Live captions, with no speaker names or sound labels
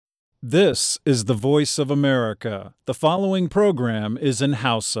This is the voice of America. The following program is in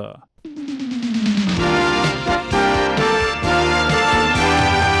Hausa.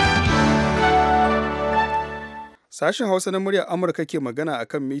 Sashen Hausa na muryar Amurka ke magana a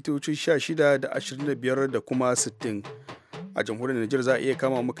kan mitoci 16 da 25 da kuma 60. A jamhuriyar Nijar za a iya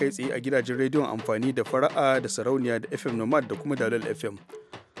kama mu kai tsaye a gidajen rediyon amfani da fara'a da sarauniya da FM Nomad da kuma Dalal FM.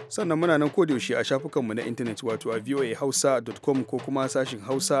 Sannan muna nan kodayaushe a shafukanmu na intanet wato a voahausa.com ko kuma sashin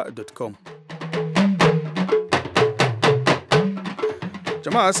hausa.com.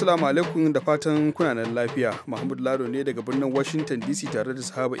 Jama'a assalamu alaikum da fatan kuna nan lafiya. Mahmud Lado ne daga birnin Washington DC tare da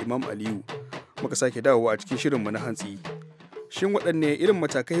sahaba Imam Aliyu. Muka sake dawowa a cikin shirinmu na hantsi. Shin waɗanne irin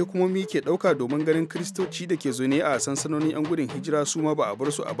matakai hukumomi ke ɗauka domin ganin Kiristoci da ke zaune a sansanonin 'yan gudun hijira su ma ba a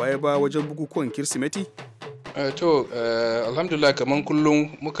bar su a baya ba wajen bukukuwan Kirsimeti? Alhamdulillah, kamar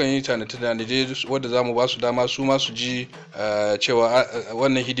kullum mukan yi tanade wadda za mu ba su dama su ma su ji cewa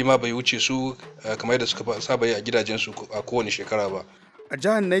wannan hidima bai wuce su kamar yadda suka saba yi a gidajensu a kowane shekara ba. A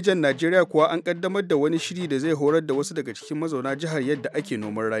jihar Nijar Najeriya kuwa an kaddamar da wani shiri da zai horar da wasu daga cikin mazauna jihar yadda ake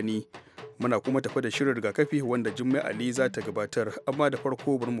noman rani. Muna kuma tafi da shirin rigakafi wanda Jummai Ali za ta gabatar, amma da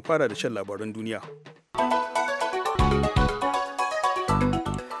farko bari mu fara da shan labaran duniya.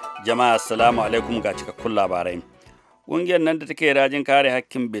 Jama'a assalamu alaikum ga cikakkun labarai. Ƙungiyar nan da take rajin kare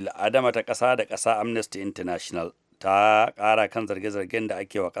hakkin bil adama ta ƙasa da ƙasa Amnesty International ta ƙara kan zarge-zargen da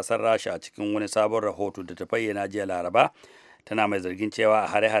ake wa ƙasar Rasha a cikin wani sabon rahoto da ta bayyana jiya Laraba. Tana mai zargin cewa a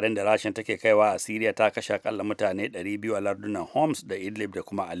hare-haren da Rasha take kaiwa a Siriya ta kashe akalla mutane 200 a lardunan Homs da Idlib da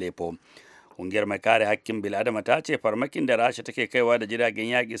kuma Aleppo. Ƙungiyar mai kare hakkin bil'adama ta ce farmakin da Rasha take kaiwa da jiragen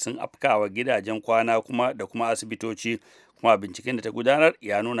yaƙi sun afkawa gidajen kwana da kuma asibitoci, kuma binciken da ta gudanar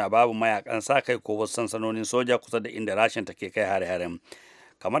ya nuna babu mayakan sa kai ko wasu sansanonin soja kusa da inda Rasha take kai hare-haren.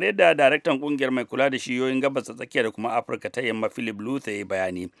 Kamar yadda daraktan ƙungiyar mai kula da shiyoyin gabas ta tsakiya da kuma Afirka ta yamma Philip Luther ya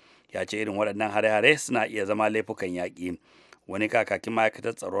bayani, ya ce irin waɗannan hare-hare suna iya zama laifukan yaƙi. Wani kakakin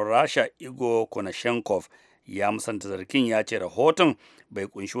ma'aikatar tsaron Rasha Igor Konashenkov ya musanta zargin, ya ce rahoton bai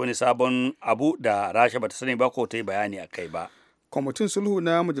kunshi wani sabon abu da Rasha bata sani ba ko ta yi bayani a kai ba. Kwamitin sulhu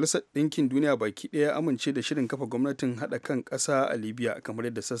na Majalisar Ɗinkin Duniya baki ɗaya amince da shirin kafa gwamnatin haɗa kan ƙasa a Libya kamar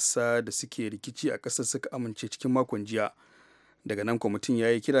yadda sassa da suke rikici a ƙasar suka amince cikin makon jiya. Daga nan kwamitin ya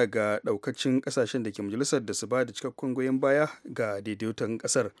yi kira ga ɗaukacin ƙasashen da ke majalisar da su ba da cikakken goyon baya ga daidaiton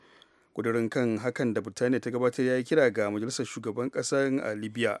ƙasar. Kudurin kan hakan da Birtaniya ta gabatar ya yi kira ga majalisar shugaban ƙasar a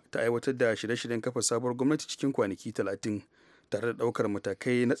Libya ta aiwatar da shirye-shiryen kafa sabuwar gwamnati cikin kwanaki 30 tare da ɗaukar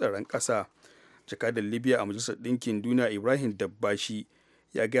matakai na tsaron ƙasa. Jakadar Libya a majalisar ɗinkin duniya Ibrahim Dabbashi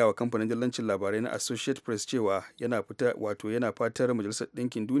ya gaya wa kamfanin dillancin labarai na Associated Press cewa yana fatar majalisar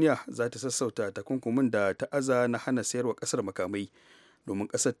ɗinkin duniya za ta sassauta takunkumin da ta aza na hana sayarwa ƙasar makamai domin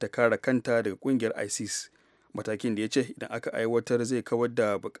ƙasar ta kare kanta daga ƙungiyar ISIS. Matakin da ya ce idan aka aiwatar zai kawar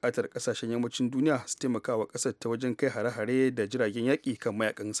da buƙatar ƙasashen yammacin duniya su taimaka wa ƙasar ta wajen kai hare-hare da jiragen yaƙi kan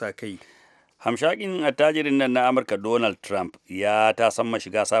mayakan sa kai. Hamshakin attajirin nan na Amurka Donald Trump ya ta samma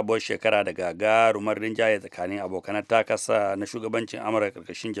shiga sabuwar shekara da gagarumar rinjaye tsakanin abokan takasa na shugabancin Amurka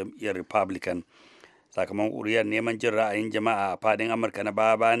ƙarƙashin jam'iyyar Republican. Sakamakon ƙuri'ar neman jin ra'ayin jama'a a fadin Amurka na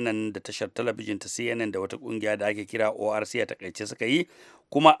baya-bayan nan da tashar talabijin ta CNN da wata ƙungiya da ake kira ORC a takaice suka yi,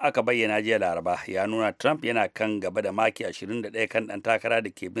 kuma aka bayyana jiya Laraba, ya nuna Trump yana kan gaba da maki 21 kan ɗan takara da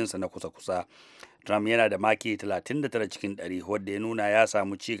ke binsa na kusa-kusa. Trump yana da maki 39 cikin 100, wadda ya nuna ya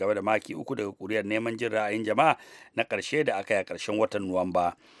samu ci gaba da maki 3 daga ƙuri'ar neman jin ra'ayin jama'a na ƙarshe da aka yi a ƙarshen watan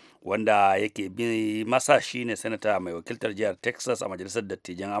Nuwamba. Wanda yake bi masa shine sanata mai wakiltar jihar Texas a majalisar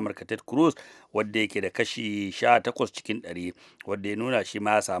dattijan Amurka Ted Cruz, wadda yake da kashi 18 cikin 100, wadda ya nuna shi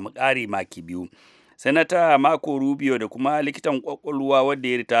ma ya samu ƙari maki 2. Sanata Marco Rubio da kuma likitan kwakwalwa wadda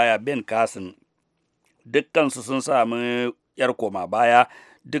ya ritaya Ben Carson dukkansu sun samu yar koma baya,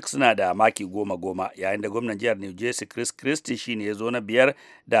 duk suna da maki 10-10, yayin da gwamnan jihar New Jersey Chris Christie shine ya zo na biyar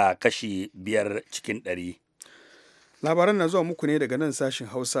da kashi 5 cikin 100. Labaran na zuwa muku ne daga nan sashin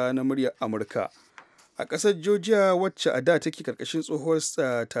Hausa na muryar Amurka. A ƙasar Georgia wacce a da take karkashin tsohuwar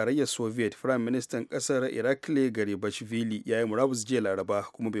tarayyar Soviet, Firayim Ministan ƙasar Irakli Garibashvili ya yi murabus jiya Laraba,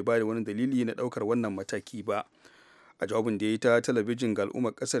 kuma bai ba da wani dalili na ɗaukar wannan mataki ba. A jawabin da ya yi ta talabijin ga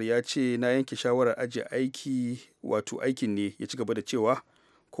al'ummar ƙasar ya ce, na yanke shawarar ajiye aikin ne, ya ci gaba da cewa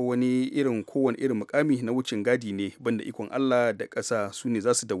kowane irin mukami na wucin gadi ne, banda ikon Allah da ƙasa su ne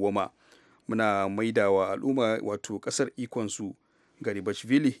za su dawwama. Muna maidawa al'umma kasar ikonsu.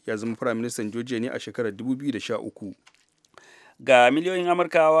 Garibashvili ya zama firaministan Georgia ne a shekarar 2013. Ga miliyoyin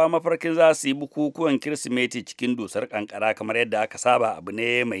Amurkawa mafarkin za su yi bukukuwan Kirsimeti cikin dusar kankara kamar yadda aka saba abu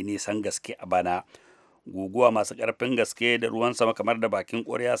ne mai nisan gaske a bana. Guguwa masu ƙarfin gaske da ruwan sama kamar da bakin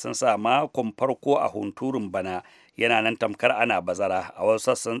ƙwarya sun sa makon farko a hunturun bana yana nan tamkar ana bazara a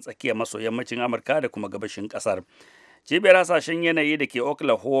wasu sassan tsakiyar maso yammacin Amurka da kuma gabashin ƙasar. Cibiyar hasashen yanayi da ke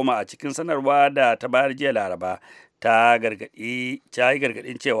Oklahoma a cikin sanarwa da ta bayar jiya Laraba ta yi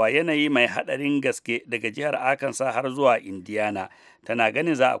gargaɗin cewa yanayi mai haɗarin gaske daga jihar Arkansas har zuwa Indiana tana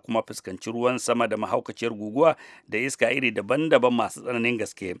ganin za a kuma fuskanci ruwan sama da mahaukaciyar guguwa da iska iri daban-daban masu tsananin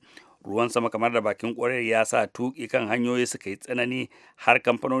gaske. Ruwan sama kamar da bakin ƙwarar ya sa tuƙi kan hanyoyi suka yi tsanani har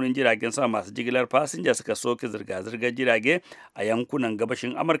kamfanonin jiragen sama masu jigilar fasinja suka soke zirga-zirgar jirage a yankunan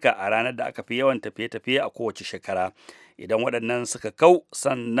gabashin Amurka a ranar da aka fi yawan tafiye-tafiye a kowace shekara. Idan waɗannan suka kau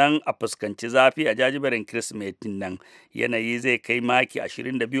sannan a fuskanci zafi a jajiberin Kirsimetin nan, yanayi zai kai maki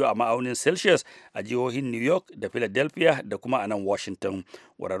 22 a ma'aunin Celsius a jihohin New York da Philadelphia da kuma a nan Washington.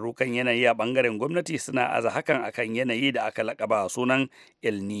 Ƙwararru kan yanayi a ɓangaren gwamnati suna aza hakan akan yanayi da aka laƙaba sunan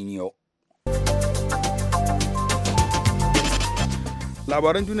El Nino.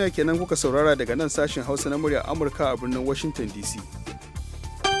 Labaran duniya kenan kuka saurara daga nan sashen Hausa na murya Amurka a birnin Washington DC.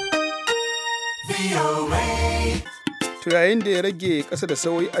 To yayin da ya rage ƙasa da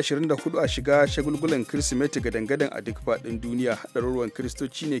sauyi 24 a shiga shagulgulan Kirsimeti ga dangadan a duk faɗin duniya, ɗaruruwan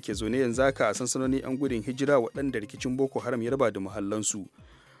Kiristoci ne ke zaune yanzu haka a sansanonin 'yan gudun hijira waɗanda rikicin Boko Haram ya raba da muhallansu.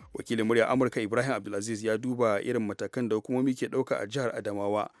 Wakilin murya Amurka Ibrahim Abdulaziz ya duba irin matakan da hukumomi ke ɗauka a jihar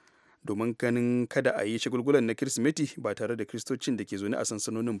Adamawa domin ganin kada a yi shagulgulan na Kirsimeti ba tare da Kiristocin da ke zaune a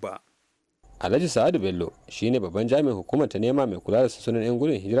sansanonin ba. Alhaji Sa'adu Bello shine babban jami'in hukumar ta nema mai kula da sansanonin 'yan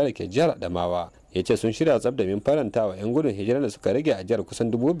gudun hijira da ke jihar Adamawa. Ya ce sun shirya tsab domin faranta wa 'yan gudun hijira da suka rage a jihar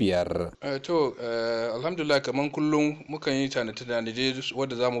kusan 5,000. Alhamdulillah, kamar kullum mukan yi tanade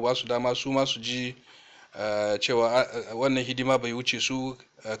wadda za mu ba su dama su ma su ji cewa wannan hidima bai wuce su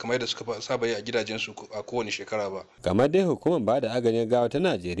kamar yadda suka saba yi a gidajensu a kowane shekara ba. Kamar dai hukumar ba da agajin gawa ta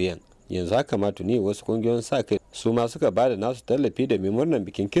Najeriya, yanzu haka ma tuni wasu kungiyoyin sa kai su ma suka ba da nasu tallafi domin murnar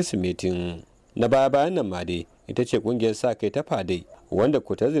bikin Kirsimetin. Na baya-bayan nan ma dai ita ce kungiyar sa kai ta Fadai, wanda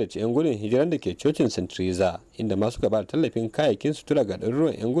ko ta ziyarci 'yan gudun hijiran da ke cocin St. Teresa, inda ma suka ba da tallafin kayayyakin sutura ga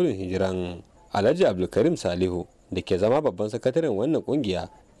ɗaruruwan 'yan gudun hijiran. Alhaji Abdulkarim Salihu da ke zama babban sakataren wannan kungiya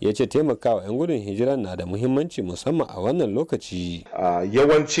ya ce taimakawa 'yan gudun hijiran na da muhimmanci musamman a wannan lokaci.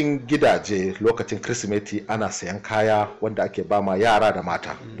 Yawancin gidaje lokacin Kirsimeti ana sayan kaya wanda ake ba ma yara da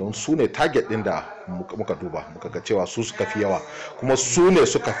mata, don su ne target ɗin da muka duba muka ga cewa su suka fi yawa kuma su ne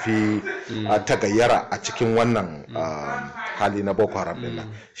suka fi tagayyara a cikin wannan hali na Boko Haram ɗin nan.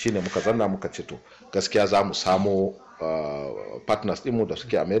 Shine muka zanna muka ce to gaskiya za mu samo partners ɗinmu da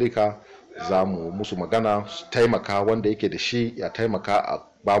suke America, za mu musu magana su taimaka, wanda yake da shi ya taimaka a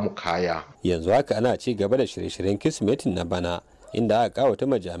ba mu kaya. Yanzu haka ana ci gaba da shirye-shiryen Kirsimetin na bana, inda aka kawata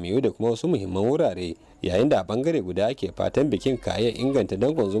majami'u da kuma wasu muhimman wurare, yayin da a bangare guda ake fatan bikin kaya inganta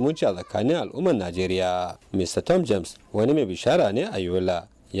dangon zumunci a tsakanin al'ummar Najeriya. Mr. Tom James wani mai bishara ne a Yola,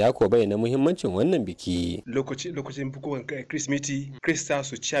 ya ko bayyana muhimmancin wannan biki. Lokacin bukukuwan Kirsimeti, Krista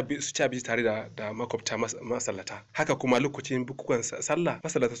su ci abinci tare da makwabta masallata. Haka kuma lokacin bukukuwan sallah,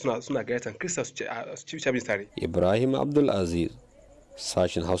 masallata suna gayyatar Krista su ci abinci tare. Ibrahim Abdul Aziz,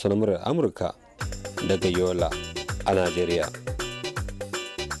 sashin Hausa na murar Amurka daga Yola a Najeriya.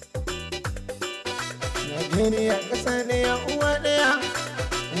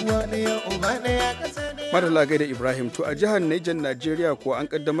 Madalla gaida Ibrahim, to a jihar Nijar Najeriya kuwa an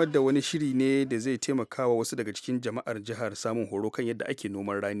kaddamar da wani shiri ne da zai taimaka wa wasu daga cikin jama'ar jihar samun horo kan yadda ake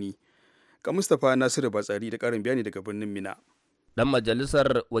noman rani. Ga Mustapha Nasiru Batsari da karin bayani daga birnin Mina. Dan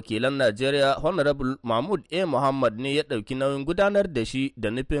majalisar wakilan Najeriya Honorable Mahmud A. Muhammad ne ya ɗauki nauyin gudanar da shi da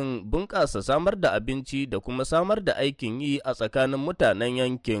nufin bunƙasa samar da abinci da kuma samar da aikin yi a tsakanin mutanen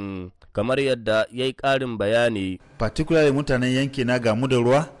yankin. Kamar yadda ya yi ƙarin bayani. Particularly mutanen yanki na gamu da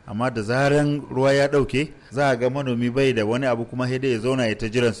ruwa, amma da zaran ruwa ya ɗauke za a ga manomi bai da wani abu kuma ya zauna ya ta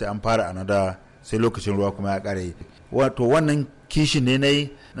jiran sai an fara anada sai lokacin ruwa kuma ya ƙare. Wato wannan kishi ne na yi,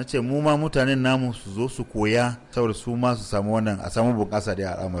 na ce mu ma mutanen namu su zo su koya saboda su ma su samu wannan a samu bunƙasa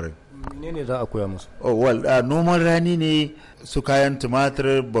da al'amarin. Ne za a koya musu? Noman rani ne, su kayan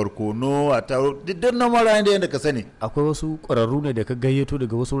tumatir, barkono, a taro, duk noman rani da yadda ka sani. Akwai wasu ƙwararru ne da ka gayyato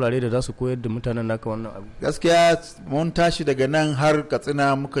daga wasu wurare da za su koyar da mutanen naka wannan abu? Gaskiya mun tashi daga nan har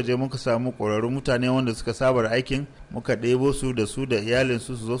Katsina muka je muka samu ƙwararrun mutane wanda suka saba da aikin, muka ɗebo su da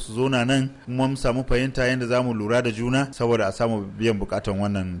iyalinsu su zo su zauna nan, kuma mun samu fahimta yadda za mu lura da juna saboda a samu biyan bukatan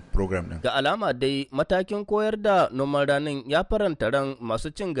wannan program ɗin. Ga alama dai matakin koyar da noman ranin ya faranta ran masu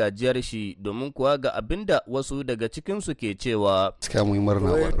cin gajiyar shi, domin kuwa ga abin da wasu daga cikinsu ke cewa. Gaskiya mu yi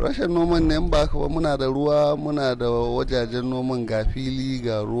murna. Rashin noman ne ba ka muna da ruwa, muna da wajajen noman ga fili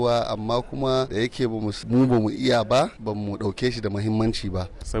ga ruwa, amma kuma da yake mu ba mu iya ba mu ɗauke shi da muhimmanci ba.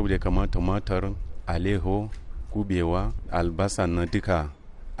 Saboda kamar tumatir, aleho, kubewa, albasa na duka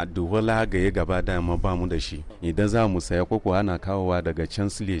a duwala gaye gaba da ma ba mu da shi, idan za mu saya koko ana kawowa daga can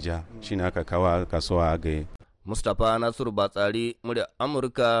Sileja shine aka kawo kasuwa gaye. Mustapha Nasiru Batsari, murya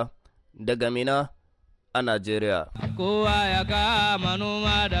Amurka daga Mina a Najeriya. Kowa ya kama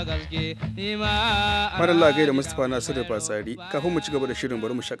noma da gaske, nima Madalla gaida Mustapha Nasiru Batsari. Kafin mu ci gaba da shirin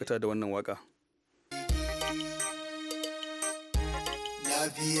bari mu shakata da wannan waka.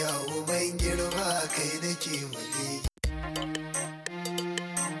 Lafiya uban girma kai nake wale.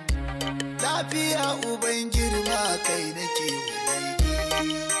 Lafiya uban girma kai nake wale.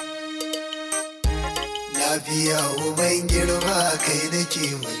 Lafiya uban girma kai nake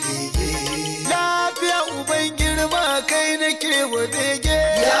wadege. Lafiya uban girma kai nake wadege.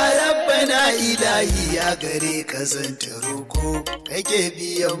 Ya rabbana ilahi ya gare ka zanta roko, kake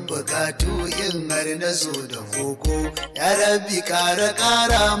biyan bukatu in har na zo da koko. Ya rabbi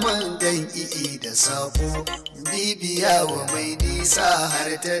kara man dan i'i da sako, bibiya wa mai nisa har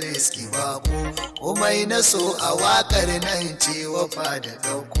ta riski bako. Komai na so a wakar nan ce wafa da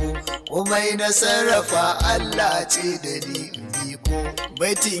dauko, komai na sarrafa Allah ce da ni in biko.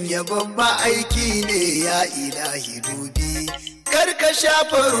 Baitin yabon ba aiki ne ya ilahi dubi, karka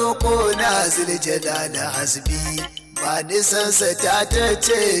shafa roko na ziljada da hasbi. Ba nisansa ta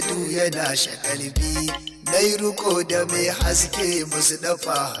ce du yana shakalbi, nai ruko da mai haske musu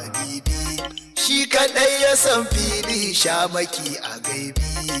dafa habibi. Shi kaɗai ya san fili shamaki a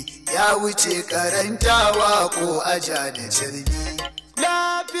gaibi, ya wuce karantawa ko aja da jirgi.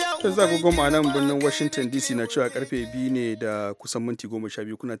 Ta zago goma a nan birnin Washington DC na cewa karfe 2 ne da kusan minti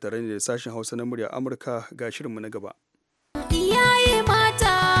 12 kuna tare ne da sashen Hausa na murya Amurka. Ga shirinmu na gaba. Iyaye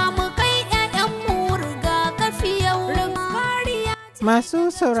mata mu kai ƴaƴanmu rigakafi yau.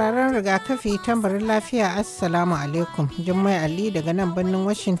 Masu sauraron rigakafi tambarin lafiya Assalamu alaikum. Jummai Ali daga nan birnin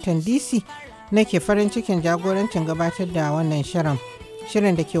Washington DC nake farin cikin jagorancin gabatar da wannan shirin.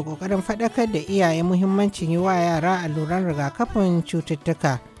 Shirin da ke kokarin faɗakar da iyaye muhimmancin yi wa yara alluran rigakafin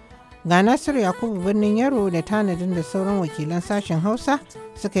cututtuka. Ga Nasiru Yakubu birnin Yaro da tanadin da sauran wakilan sashen Hausa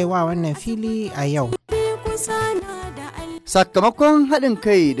suka yi wa wannan fili a yau. Sakamakon haɗin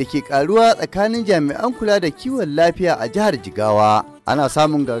kai da ke ƙaruwa tsakanin jami'an kula da kiwon lafiya a jihar Jigawa, ana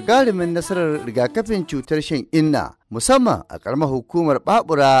samun gagarumin nasarar rigakafin cutar shan inna, musamman a ƙaramar hukumar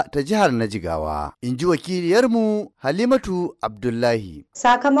Babura ta jihar na Jigawa. In ji wakiliyarmu Halimatu Abdullahi.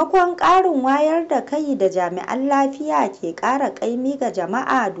 Sakamakon ƙarin wayar da kai da jami'an lafiya ke ƙara ƙaimi ga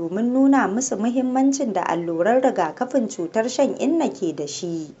jama'a domin nuna musu muhimmancin da allurar rigakafin cutar shan inna ke da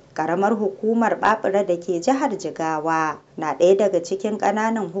shi. Ƙaramar hukumar Babura da ke jihar Jigawa na ɗaya daga cikin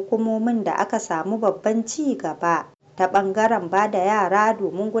ƙananan hukumomin da aka samu babban ci gaba ta ɓangaren ba da yara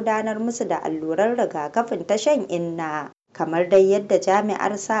domin gudanar musu da allurar rigakafin ta shan inna. Kamar dai yadda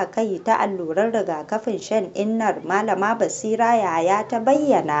jami'ar sa kai ta allurar rigakafin shan innar Malama Basira Yaya ta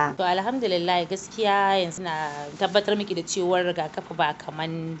bayyana. To alhamdulillah gaskiya yanzu na tabbatar miki da cewar rigakafi ba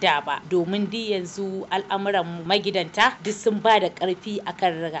kaman da ba, domin di yanzu al'amuran magidanta duk sun ba da karfi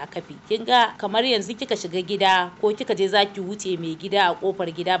akan rigakafi. Kin ga kamar yanzu kika shiga gida ko kika je zaki wuce mai gida a kofar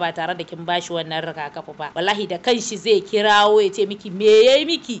gida ba tare da kin bashi wannan rigakafi ba, wallahi da kanshi zai kirawo ya ce miki me yayi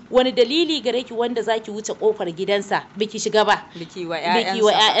miki, wani dalili gare ki wanda zaki wuce kofar gidansa biki shiga ba, biki wa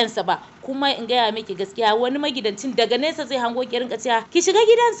ƴaƴansa ba. Kuma in gaya miki gaskiya wani magidancin daga nesa zai hango ki rinka cewa ki shiga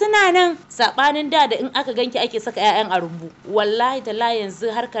gidan suna nan, sabanin da in aka ganki ake saka ƴaƴan a rumbu. Wallahi talla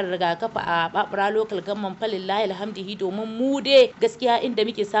yanzu harkar rigakafi a Babura local government falillahi alhamdihi, domin mu dai gaskiya inda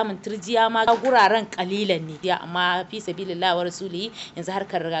muke samun turjiya ma guraren kalilan ne ya, amma fi sabilillahi wa rasulihi yanzu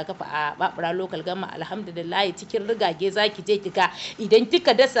harkar rigakafi a Babura local government alhamdulillah cikin rigage zaki je kika idan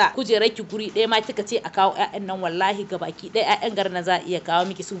kika dasa kujerar ki guri ɗaya ma kika ce a kawo ƴaƴan nan wallahi gabaki ɗaya ƴaƴan garin za a iya kawo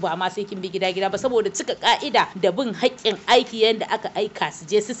miki su ba ma sai kin bi gida ba, saboda cika ka'ida da bin haƙƙin aiki yanda aka aika su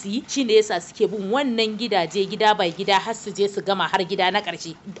je su yi shine yasa suke bin wannan gidaje gida bai gida har su je su gama har gida na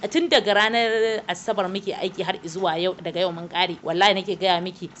ƙarshe. Tun daga ranar Asabar muke aiki har zuwa yau, daga yau mun kare. Wallahi nake gaya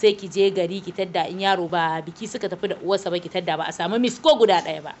miki sai ki je gari ki tadda in yaro ba biki suka tafi da uwarsa ba ki tadda ba a samu miss ko guda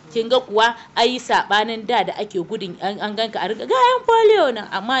ɗaya ba. Kin ga kuwa ai sabanin da ake gudun an ganka a riga gayan polio nan,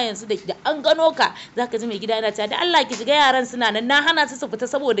 amma yanzu da an gano ka zaka ji mai gida yana cewa da Allah ki shiga yaran suna nan na hana su fita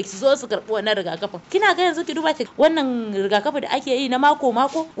saboda ki zo su karɓi wannan rigakafin. Kina ga yanzu ki duba ki wannan rigakafi da ake yi na mako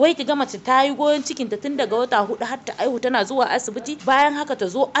wai ki ga mace ta yi goyon cikin ta tun daga wata 4 har ta aihu tana zuwa asibiti, bayan haka ta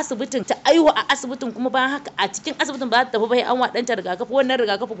zo asibitin ta aihu a asibitin, kuma bayan haka a cikin asibitin ba ta tafi bai an wadanta rigakafi. Wannan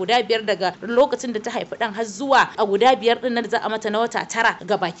rigakafi guda 5 daga lokacin da ta haifi dan har zuwa a guda 5 din nan da za a mata na wata 9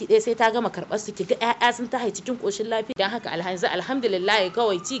 ga baki ɗaya sai ta gama karɓar su. Ki ga ƴaƴa sun ta haifi cikin koshin lafiya. Dan haka alhamdulillah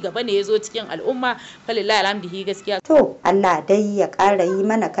kawai ci gaba ne yazo cikin al'umma falillahi alhamdihi gaskiya. To Allah dai ya ƙara yi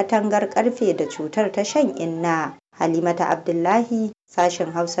mana katangar karfe da cutar ta shan inna. Halimata Abdullahi,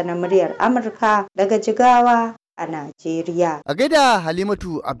 sashen Hausa na muryar Amurka daga Jigawa a Najeriya. A gaida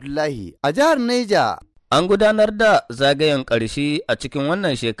Halimatu Abdullahi, a jihar Neja. An gudanar da zagayen ƙarshe a cikin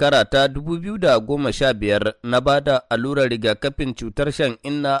wannan shekara ta 2015 na bada allurar rigakafin cutar shan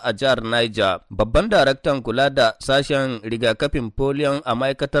inna a jihar Niger. Babban daraktan kula da sashen rigakafin polion a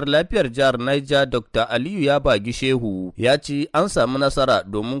ma'aikatar lafiyar jihar Niger, Dr. Aliyu Yabagi Shehu, ya ce an samu nasara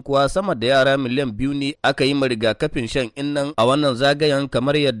domin kuwa sama da yara miliyan 2 ne aka yi ma rigakafin shan innan a wannan zagayen,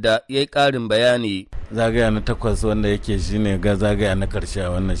 kamar yadda ya yi ƙarin bayani. Zagaya na 8 wanda yake shine ga zagaya na ƙarshe a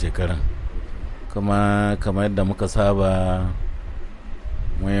wannan shekarar. kuma kamar yadda muka saba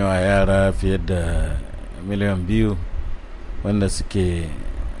mun yi wa yara fiye da miliyan 2 wanda suke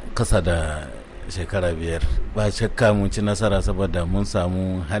kasa da shekara 5. Ba shakka mun ci nasara saboda mun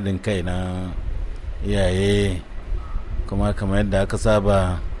samu haɗin kai na iyaye, kuma kamar yadda aka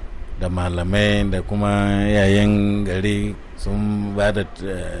saba da malamai da kuma yayin gari sun ba da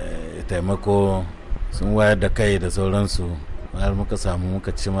taimako, sun wayar da kai da sauransu har muka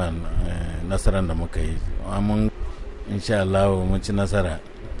ci nasarar da muka yi. Amma insha Allah mun ci nasara.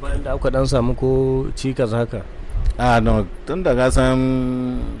 Bayan da aka dan samu ko cikas haka? No, tun da ka san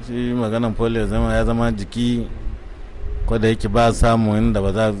shi maganan polio ya zama jiki, ko da yake ba samu inda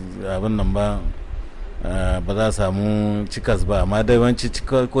ba za abin nan ba za samu cikas ba, amma dai wanci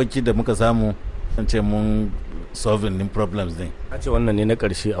cikoki da muka samu an ce mun solving din problems din. A ce wannan ne na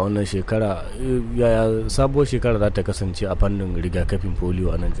ƙarshe a wannan shekara, yaya sabuwar shekara za ta kasance a fannin rigakafin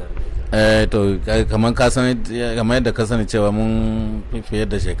polio a nan jihar? To kamar yadda ka sani cewa mun fiye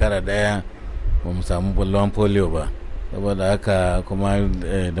da shekara ɗaya ba mu samu bullon polio ba, saboda haka kuma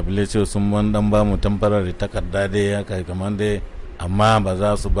WHO sun dan ba mu temporary takarda dai haka kamar dai, amma ba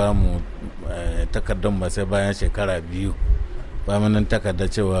za su ba mu takardun ba sai bayan shekara 2 ba mun takarda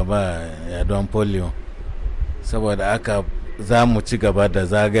cewa ba yaduwan polio. Saboda haka za mu ci gaba da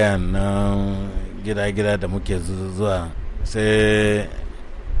zagayen na gida-gida da muke zuwa sai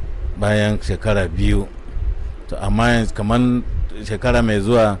bayan shekara 2. To amma kamar shekara mai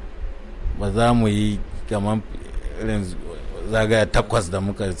zuwa ba za mu yi kamar irin zagaya 8 da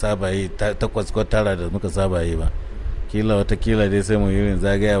muka saba yi, 8 ko 9 da muka saba yi ba. Watakila dai sai mu yi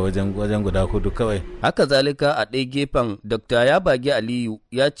zagaya wajen guda 4 kawai. Haka zalika a ɗaya gefen Dr. Yabagi Aliyu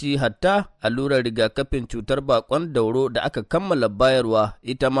ya ce hatta allurar rigakafin cutar bakon dauro da aka kammala bayarwa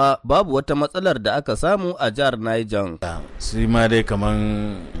ita ma babu wata matsalar da aka samu a jihar Niger. Shi ma dai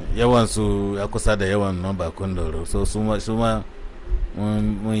kaman yawan su ya kusa da yawan nan bakon dauro, so su ma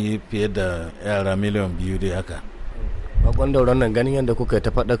mun yi fiye da yara miliyan 2 dai haka. Bakon dauron nan ganin yadda kuka ta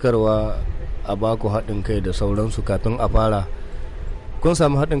faɗakarwa a baku haɗin kai da sauransu kafin a fara, kun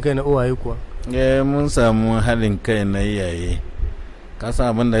samu haɗin kai na uwaye kuwa? Mun samu haɗin kai na iyaye. Ka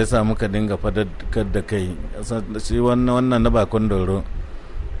san abin da ya sa muka dinga fadakar da kai, shi wannan na bakon doro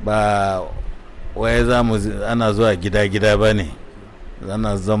ba waye ana zuwa gida-gida ba ne,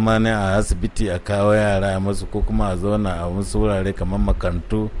 ana zama ne a asibiti a kawo yara masu, ko kuma a zauna a wasu wurare kamar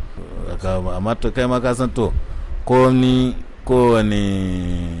makarantu, amma to kai ma ka san to kowane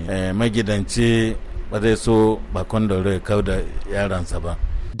magidanci ba zai so bakon dauro ya kawo da yaransa ba.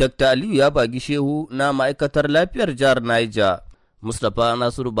 Dr. Aliyu Yabagi Shehu na ma'aikatar lafiyar jihar Niger. Mustapha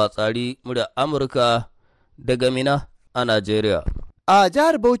Nasiru Batsari, murya Amurka daga Mina a Najeriya. A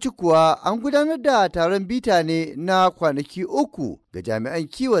jihar Bauchi kuwa an gudanar da taron bita ne na kwanaki 3 ga jami'an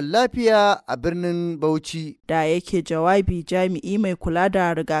kiwon lafiya a birnin Bauchi. Da yake jawabi jami'i mai kula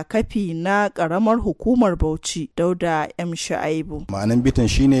da rigakafi na ƙaramar hukumar Bauchi, Dauda M. Sha'aibu. Ma'anan bitan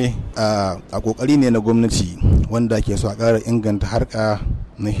shine a ƙoƙari ne na gwamnati wanda ke so a ƙara inganta harka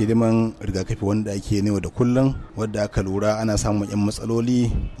na hidiman rigakafi wanda ake ne da kullum, wadda aka lura ana samun yan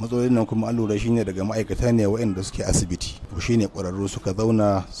matsalolin nan kuma an lura shine daga ma'aikata ne waɗanda suke asibiti, shine ƙwararru suka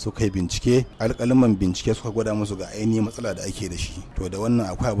zauna suka yi bincike, alƙaliman bincike suka gwada musu ga ainihin matsala da ake da shi. To da wannan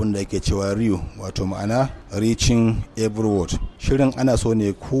akwai abin da ake cewa RIO, wato ma'ana reaching every word. Shirin ana so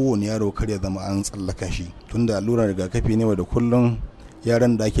ne kowane yaro kar ya zama an tsallaka shi, tunda allurar rigakafi ne da kullum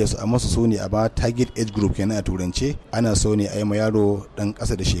yaran da ake so a masu so ne a ba target age group kenan a turance, ana so ne a yi ma yaro dan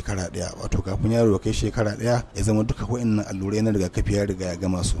ƙasa da shekara 1, wato kafin yaro kai shekara 1 ya zama duka wa'annan allurai na rigakafi ya riga ya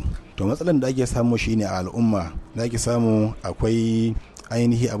gama su. To matsalan da ake samu shine a al'umma da ake samu akwai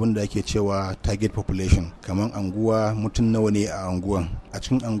ainihi abin da ake cewa target population, kamar anguwa mutum nawa ne a anguwan. A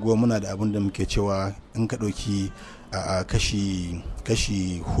cikin anguwa muna da abin da muke cewa in ka ɗauki a kashi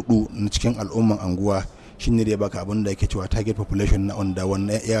 4 na cikin al'umman anguwa shine da ya baka abin da yake cewa target population na wanda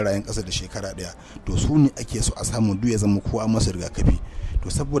wannan yara yan kasa da shekara 1, to su ne ake so a samu duk ya zama kowa masa rigakafi. to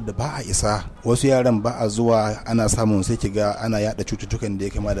saboda ba a isa wasu yaran ba a zuwa ana samun sai kiga ana yada cututtukan da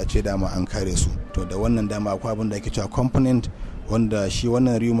ya kamata ce dama an kare su. To da wannan dama akwai abin da ake cewa component wanda shi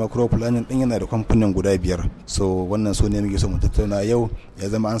wannan Rio macro planning din yana da kamfanin guda 5. So wannan so ne muke so mu tattauna yau, ya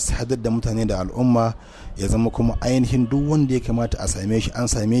zama an sadar da mutane da al'umma, ya zama kuma ainihin duk wanda ya kamata a same shi an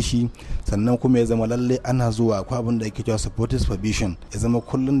same shi, sannan kuma ya zama lalle ana zuwa akwai abin da ake cewa supportive supervision, ya zama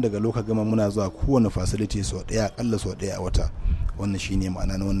kullun daga lokacin gama muna zuwa kowane facility so daya akalla so daya a wata. Wannan shine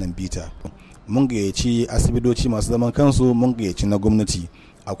ma'ana na wannan bita. Mun gayyaci asibitoci masu zaman kansu, mun gayyaci na gwamnati.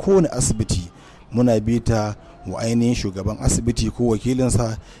 A kowane asibiti muna bita wa ainihin shugaban asibiti ko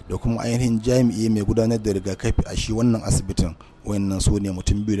wakilinsa da kuma ainihin jami'i mai gudanar da rigakafi a shi wannan asibitin. Wannan so ne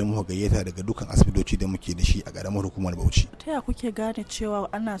mutum biyu da muka gayyata daga dukkan asibitoci da muke da shi a ƙaramar hukumar Bauchi. Ta ya kuke gane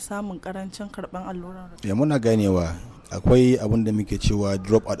cewa ana samun karancin karban alluran? Ya muna ganewa akwai abin da muke cewa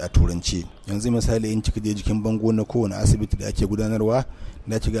drop out a turanci. Yanzu misali in cika je jikin bango na kowane asibiti da ake gudanarwa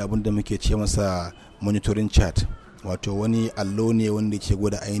da ci ga abin da muke ce masa monitoring chart, wato wani allo ne wanda ke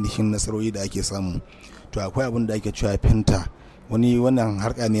gwada ainihin nasarori da ake samu. To akwai abin da ake cewa penta, wani wannan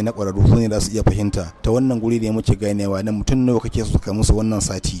harka ne na ƙwararru su ne za su iya fahimta. Ta wannan guri ne muke ganewa na mutum nawa kake so ka musu wannan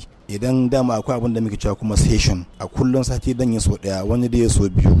sati. Idan dama akwai abin da muke cewa kuma session, a kullum sati dan yi so daya, wani da ya so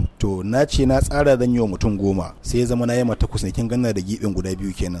 2. To na ce na tsara dan yi wa mutum 10 sai ya zama na yi mata kusa kin ganna da gibin guda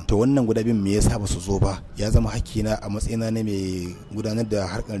 2 kenan. To wannan guda 2 me yasa ba su zo ba? Ya zama hakkina a matsayina na mai gudanar da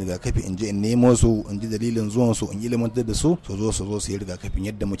harkar rigakafi in je in nemo su, in ji dalilin zuwan su, in ilimantar da su zo su yi rigakafin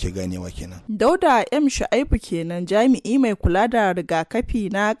yadda muke ganewa kenan. Dauda M Shu'aibu kenan, jami'i mai kula da rigakafi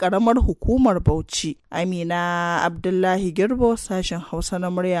na karamar hukumar Bauchi. Amina Abdullahi Girbo, sashen Hausa na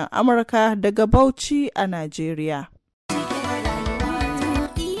muryar Amurka daga Bauchi a Najeriya.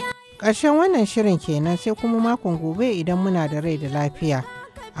 Ƙarshen wannan shirin kenan, sai kuma makon gobe idan muna da rai da lafiya.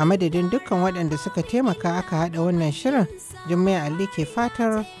 A madadin dukkan waɗanda suka taimaka aka haɗa wannan shirin, Jummai Ali ke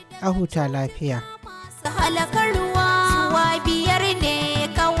fatar a huta lafiya.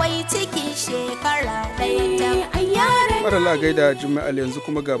 Marala gaida Jummai Ali, yanzu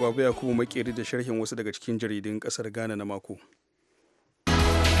kuma ga Baba Yakubu Makeri da sharhin wasu daga cikin jaridun ƙasar Ghana na mako.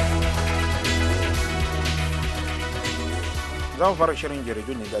 za mu fara shirin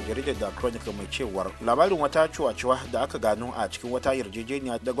jaridu ne da jaridar da chronicle mai cewar labarin wata cuwa-cuwa da aka gano a cikin wata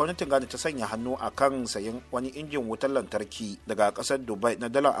yarjejeniya da gwamnatin Ghana ta sanya hannu a kan sayen wani injin wutar lantarki daga kasar Dubai na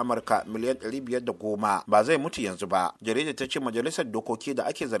dalar Amurka miliyan 510 ba zai mutu yanzu ba. Jaridar ta ce majalisar dokoki da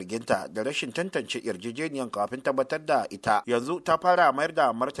ake zarginta da rashin tantance yarjejeniyar kafin tabbatar da ita yanzu ta fara mayar da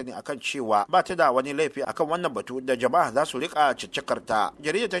martani akan cewa ba ta da wani laifi akan wannan batu da jama'a za su rika ciccikarta.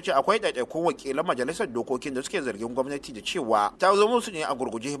 Jaridar ta ce akwai ɗaiɗaikun wakilan majalisar dokokin da suke zargin gwamnati da cewa ta zo musu ne a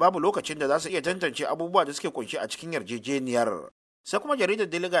gurguje, babu lokacin da za su iya tantance abubuwa da suke kunshi a cikin yarjejeniyar. Sai kuma jaridar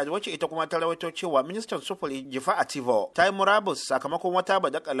Delegate wacce ita kuma ta rawaito cewa ministan sufuri Jifa Ativo ta yi murabus sakamakon wata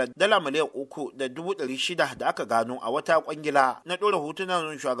badakalar dala miliyan 3,600 da aka gano a wata kwangila na ɗora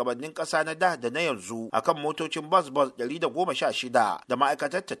hotunan shugabannin ƙasa na da na yanzu akan motocin bus 116 da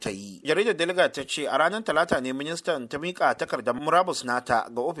ma'aikatar ta yi. Jaridar Delegate ta ce a ranar Talata ne ministan ta mika takardar murabus nata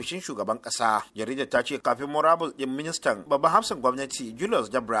ga ofishin shugaban ƙasa. Jaridar ta ce kafin murabus din ministan babban hafsan gwamnati Julius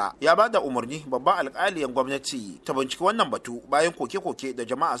Dabra ya ba da umarni babban alƙaliyan gwamnati ta binciki wannan batu bayan koke-koke da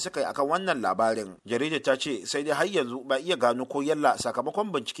jama'a suka yi akan wannan labarin. Jaridar ta ce sai dai har yanzu ba iya gano ko yalla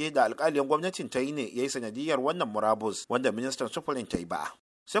sakamakon bincike da alƙalin gwamnatin ta yi ne ya yi sanadiyar wannan murabus wanda ministan sufurin ta yi ba.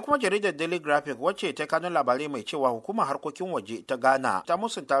 Sai kuma jaridar Daily Graphic wacce ta kano labarai mai cewa hukumar harkokin waje ta Ghana ta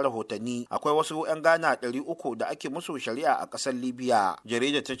musunta rahotanni akwai wasu 'yan Ghana 300 da ake musu shari'a a ƙasar Libya.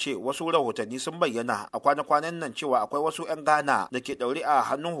 Jaridar ta ce wasu rahotanni sun bayyana a kwana-kwanan nan cewa akwai wasu 'yan Ghana da ke ɗaure a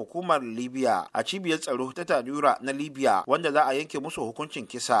hannun hukumar Libya a cibiyar tsaro ta Tadura na Libya wanda za a yanke musu hukuncin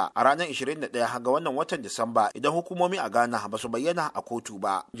kisa a ranar 21 ga wannan watan Disamba idan hukumomi a Ghana ba su bayyana a kotu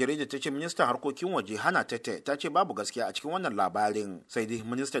ba. Jaridar ta ce ministan harkokin waje Hana Tete ta ce babu gaskiya a cikin wannan labarin. Sai dai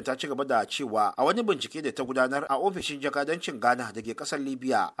ministan ta ci gaba da cewa a wani bincike da ta gudanar a ofishin jakadancin Ghana da ke kasar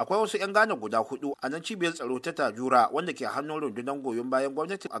Libya akwai wasu 'yan Ghana guda 4 a nan cibiyar tsaro ta Tajura wanda ke hannun rundunar goyon bayan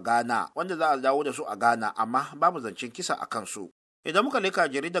gwamnati a Ghana wanda za a dawo da su a Ghana amma babu zancen kisa a kansu. Idan muka leka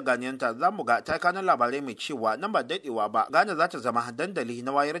jaridar Ghanaianta za mu ga ta kanan labarai mai cewa nan ba daɗewa ba Ghana za ta zama dandali na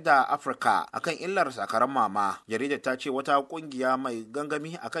wayar da Afirka akan illar sakaran mama. Jaridar ta ce wata kungiya mai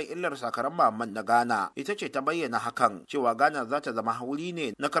gangami akan illar sakaran maman na Ghana ita ce ta bayyana hakan cewa Ghana za ta zama wuri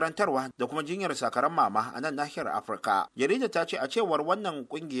ne na karantarwa da kuma jinyar sakaran mama a nan nahiyar Afirka. Jaridar ta ce a cewar wannan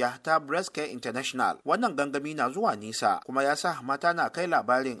kungiya ta Breast Care International wannan gangami na zuwa nisa kuma ya sa mata na kai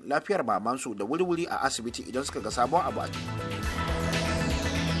labarin lafiyar mamansu da wuri-wuri a asibiti idan suka ga sabon abu a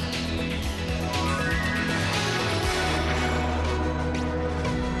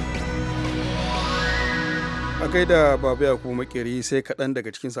A gaida Baba ya kuma makeri sai kaɗan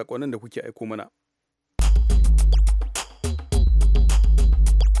daga cikin saƙonnin da kuke aiko mana.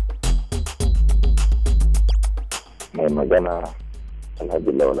 Mai magana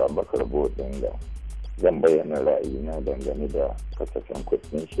Alhaji Laula Bakar Bodin da zan bayyana ra'ayina dangane da kasafin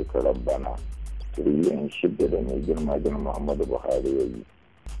kuɗin shekarar bana tiriliyan 6 da mai girma Muhammadu Buhari ya yi,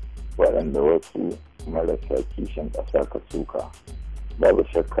 waɗanda wasu marasa kishin ƙasa ka suka. Babu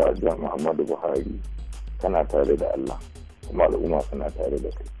shakka da Muhammadu Buhari kana tare da Allah kuma al'umma suna tare da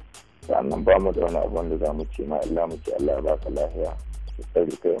kai, sannan ba mu da wani abu wanda za mu ce ma Allah mu ce Allah ya baka lafiya su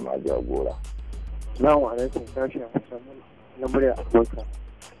tsari kai ma jagora. Assalamu alaikum, sashen Hausa na murya Amurka.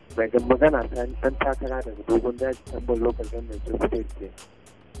 Mai magana ta ɗan takara daga dogon daji tambar local government state ke.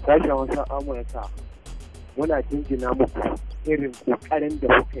 Sashen Hausa Amurka muna jinjina muku irin kokarin da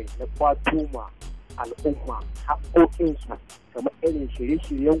kuka yi na kwato ma al'umma haƙoƙinsu, kamar irin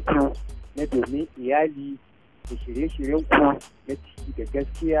shirye-shiryenku na domin iyali da shirye-shiryenku na ciki da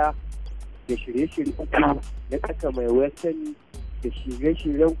gaskiya da shirye-shiryenku na tsaka mai wasani da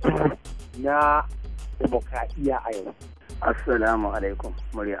shirye-shiryenku na demokradiyya a yau. Assalamu alaikum,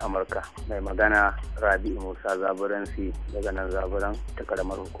 murya Amurka. Mai magana Rabi'u Musa Zaburansi daga nan Zaburan ta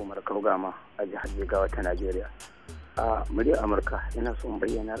karamar hukumar Kaugama a jihar Jigawa ta Najeriya. A murya Amurka ina son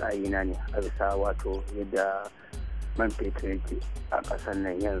bayyana ra'ayina ne a bisa wato yadda man fetur yake a ƙasar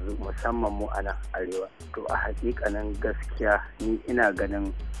nan yanzu, musamman mu a nan arewa. To a hakikanin gaskiya ni ina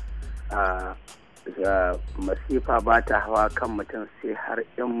ganin masifa ba ta hawa kan mutum sai har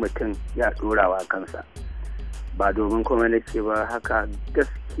in mutum ya ɗorawa kansa. Ba domin kuma nake ba, haka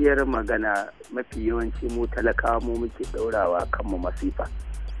gaskiyar magana mafi yawanci mu talakawa mu muke ɗaurawa kanmu masifa.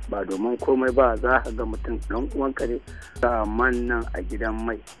 Ba domin komai ba, za ka ga mutum ɗan uwanka ne ga man nan a gidan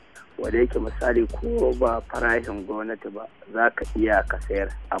mai wanda yake misali ko ba farashin gwamnati ba za ka iya ka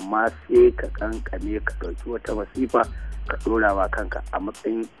sayar, amma sai ka kankame ka ɗauki wata masifa ka ɗorawa kanka a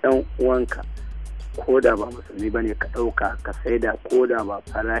matsayin ɗan uwanka, ko da ba musulmi ba ne ka ɗauka ka saida, ko da ba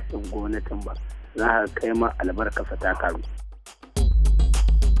farashin gwamnatin ba, za ka kai ma albarkasa ta karu.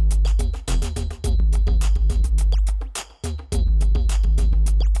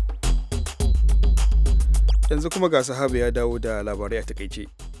 Yanzu kuma ga Sahabu ya dawo da labarai a takaice.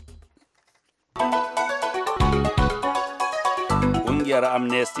 Ƙungiyar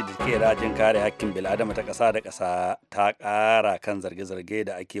Amnesty da ke rajin kare hakkin bil'adama ta ƙasa da ƙasa ta ƙara kan zarge-zarge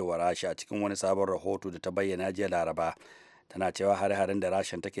da ake wa Rasha a cikin wani sabon rahoto da ta bayyana jiya Laraba. Tana cewa hare-haren da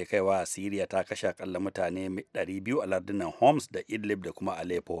Rashan take kaiwa a Siriya ta kashe akalla mutane 200 a lardunan Homs da Idlib da kuma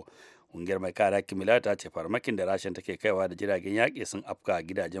Aleppo. Ƙungiyar mai kare hakkin bil'adama ta ce farmakin da Rashan take kaiwa da jiragen yaƙi sun afka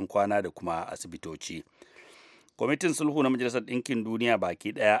gidajen kwana da kuma asibitoci. Kwamitin sulhu na Majalisar Ɗinkin Duniya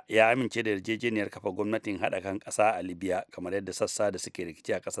baki ɗaya ya amince da yarjejeniyar kafa gwamnatin haɗa kan ƙasa a Libya, kamar yadda sassa da suke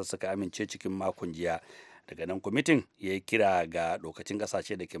rikici a ƙasar suka amince cikin makon jiya. Daga nan kwamitin ya yi kira ga lokacin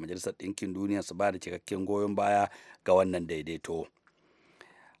ƙasashe da ke Majalisar Ɗinkin Duniya su ba da cikakken goyon baya ga wannan daidaito.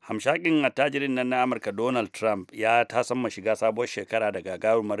 Hamshakin attajirin nan na Amurka Donald Trump ya tasamma shiga sabuwar shekara da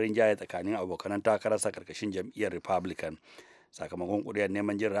gagarumar rinjaye tsakanin abokanan takararsa karkashin jam'iyyar Republican. Sakamakon ƙuri'ar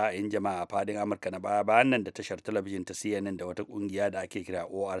neman jin ra'ayin jama'a a fadin Amurka na baya-bayan nan da tashar talabijin ta CNN da wata ƙungiya da ake kira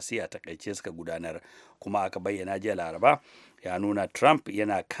ORC a takaice suka gudanar, kuma aka bayyana jiya Laraba, ya nuna Trump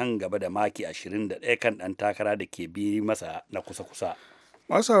yana kan gaba da maki 21 kan ɗan takara da ke bi masa na kusa-kusa.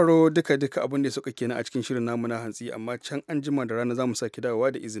 Masu haro duka-duka abin da suka kenan a cikin shirin namu na hantsi, amma can an jima da rana za mu sake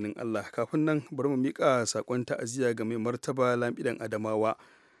dawowa da izinin Allah. Kafin nan bari mu miƙa saƙon ta'aziyya ga mai martaba Lamidan Adamawa,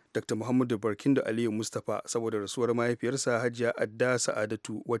 Dr. Muhammadu Barkindo Aliyu Mustapha, saboda rasuwar mahaifiyarsa Hajiya Adda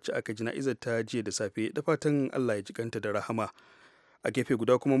Sa'adatu wacce aka ji na'izar ta jiya da safe, da fatan Allah ya jikanta da rahama. A gefe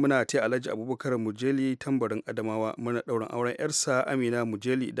guda kuma muna taya Alhaji Abubakar Mujeli tambarin Adamawa muna ɗaurin auren 'yarsa Amina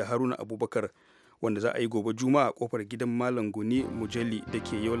Mujeli da Haruna Abubakar, wanda za a yi gobe Juma'a a kofar gidan Malam Guni Mujeli da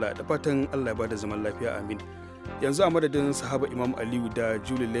ke Yola, da fatan Allah ya bada zaman lafiya, amin. Yanzu a madadin sahaba Imam Aliyu da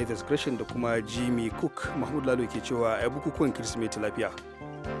Julie Leathers Gresham da kuma Jimmy Cook, Mahmud Lalo ke cewa a bukukuwan Kirsimeti lafiya.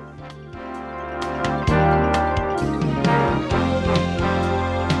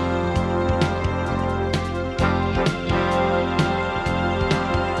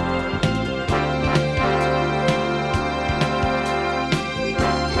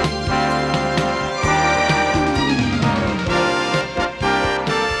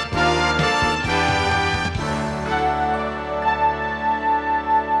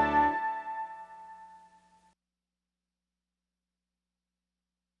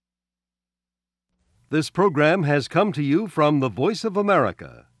 This program has come to you from the Voice of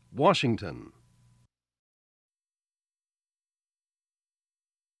America, Washington.